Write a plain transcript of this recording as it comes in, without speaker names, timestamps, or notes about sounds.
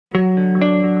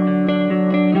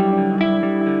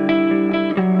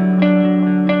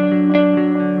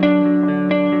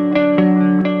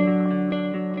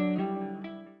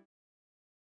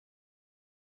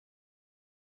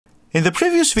In the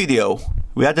previous video,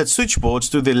 we added switchboards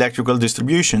to the electrical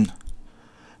distribution.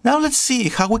 Now let's see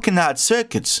how we can add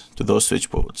circuits to those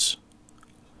switchboards.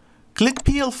 Click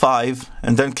PL5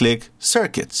 and then click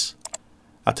Circuits.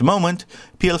 At the moment,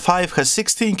 PL5 has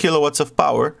 16 kilowatts of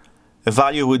power, a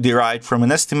value we derived from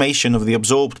an estimation of the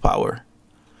absorbed power.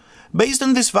 Based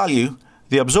on this value,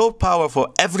 the absorbed power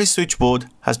for every switchboard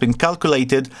has been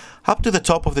calculated up to the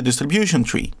top of the distribution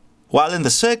tree. While in the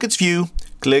Circuits view,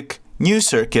 click New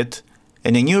Circuit,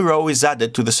 and a new row is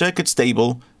added to the Circuits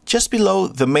table just below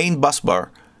the main bus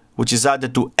bar, which is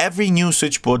added to every new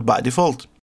switchboard by default.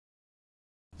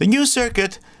 The new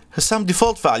circuit has some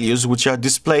default values which are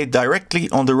displayed directly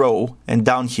on the row and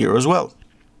down here as well.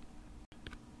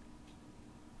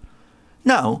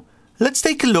 Now, let's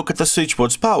take a look at the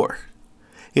switchboard's power.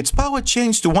 Its power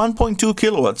changed to 1.2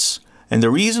 kilowatts, and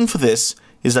the reason for this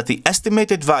is that the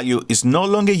estimated value is no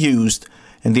longer used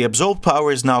and the absorbed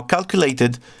power is now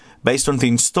calculated based on the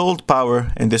installed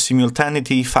power and the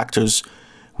simultaneity factors,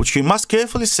 which we must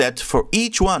carefully set for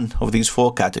each one of these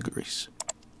four categories.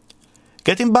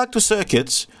 Getting back to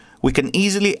circuits, we can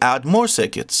easily add more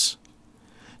circuits.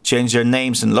 Change their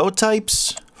names and load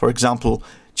types, for example,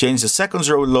 change the second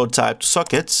row load type to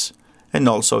sockets and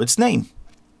also its name.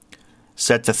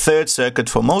 Set the third circuit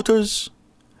for motors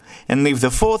and leave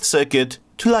the fourth circuit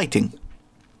to lighting.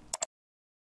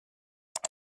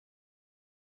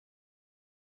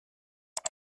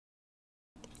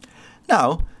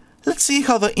 Now, let's see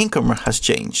how the incomer has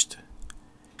changed.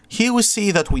 Here we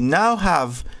see that we now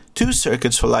have two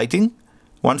circuits for lighting,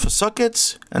 one for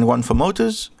sockets and one for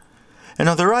motors, and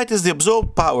on the right is the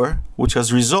absorbed power, which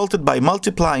has resulted by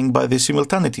multiplying by the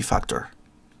simultaneity factor.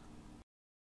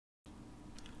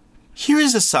 Here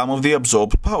is the sum of the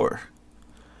absorbed power.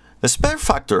 The spare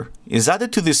factor is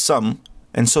added to this sum,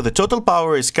 and so the total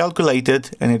power is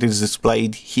calculated and it is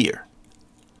displayed here.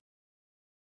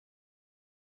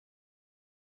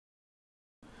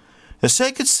 The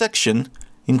Circuits section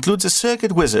includes a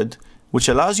circuit wizard which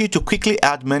allows you to quickly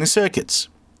add many circuits.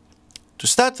 To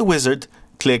start the wizard,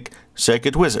 click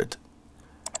Circuit Wizard.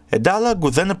 A dialog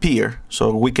will then appear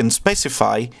so we can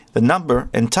specify the number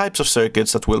and types of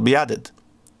circuits that will be added.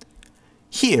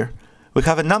 Here, we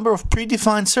have a number of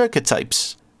predefined circuit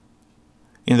types.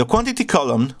 In the quantity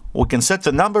column, we can set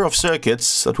the number of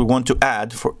circuits that we want to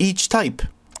add for each type.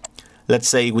 Let's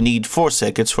say we need 4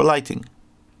 circuits for lighting.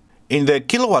 In the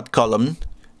kilowatt column,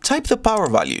 type the power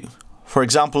value, for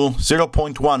example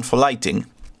 0.1 for lighting,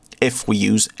 if we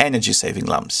use energy-saving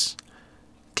lamps.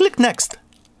 Click Next.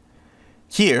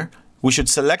 Here, we should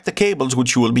select the cables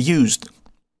which will be used.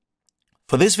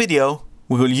 For this video,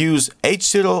 we will use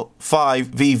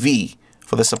H05VV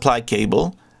for the supply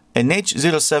cable and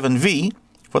H07V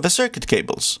for the circuit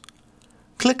cables.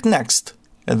 Click Next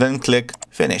and then click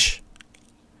Finish.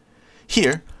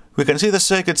 Here, we can see the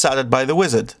circuits added by the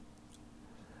wizard.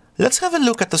 Let's have a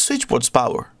look at the switchboard's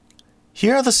power.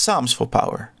 Here are the sums for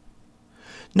power.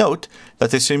 Note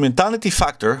that the simultaneity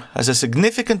factor has a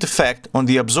significant effect on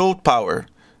the absorbed power,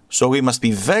 so we must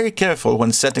be very careful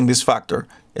when setting this factor,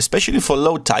 especially for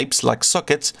load types like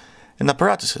sockets and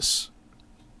apparatuses.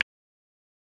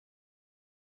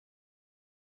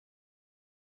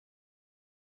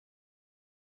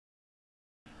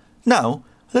 Now,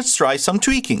 let's try some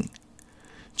tweaking.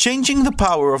 Changing the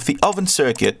power of the oven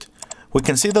circuit, we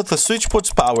can see that the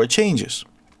switchboard's power changes.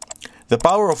 The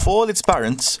power of all its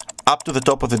parents, up to the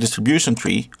top of the distribution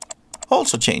tree,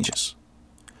 also changes.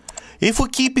 If we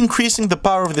keep increasing the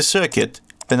power of the circuit,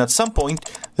 then at some point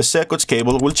the circuit's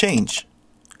cable will change.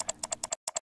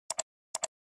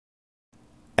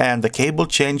 And the cable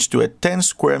changed to a 10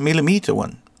 square millimeter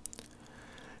one.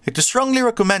 It is strongly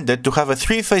recommended to have a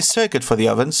 3-phase circuit for the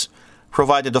ovens,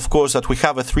 provided of course that we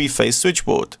have a 3-phase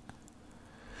switchboard.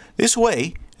 This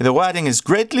way, the wiring is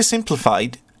greatly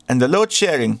simplified and the load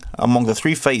sharing among the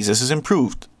 3 phases is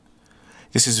improved.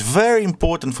 This is very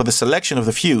important for the selection of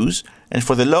the fuse and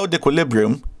for the load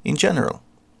equilibrium in general.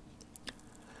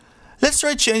 Let's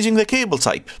try changing the cable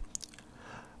type.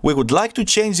 We would like to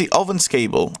change the oven's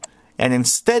cable and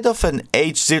instead of an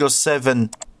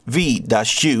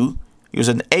H07V-U, use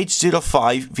an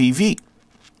H05VV.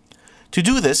 To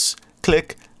do this,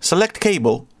 click Select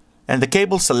Cable and the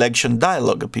cable selection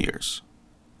dialog appears.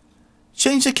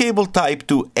 Change the cable type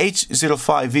to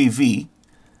H05VV,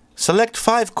 select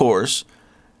 5 cores,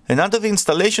 and under the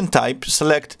installation type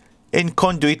select In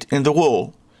Conduit in the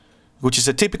Wall, which is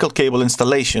a typical cable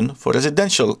installation for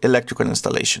residential electrical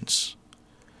installations.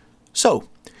 So,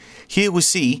 here we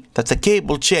see that the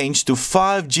cable changed to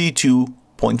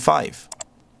 5G2.5.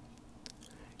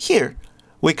 Here,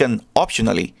 we can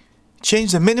optionally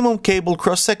change the minimum cable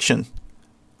cross-section.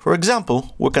 For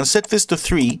example, we can set this to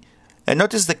 3 and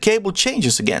notice the cable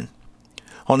changes again.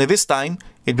 Only this time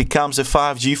it becomes a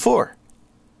 5G4.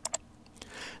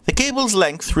 The cable's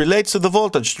length relates to the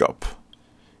voltage drop.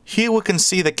 Here we can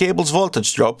see the cable's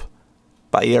voltage drop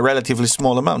by a relatively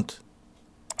small amount.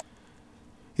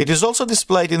 It is also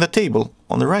displayed in the table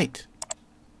on the right.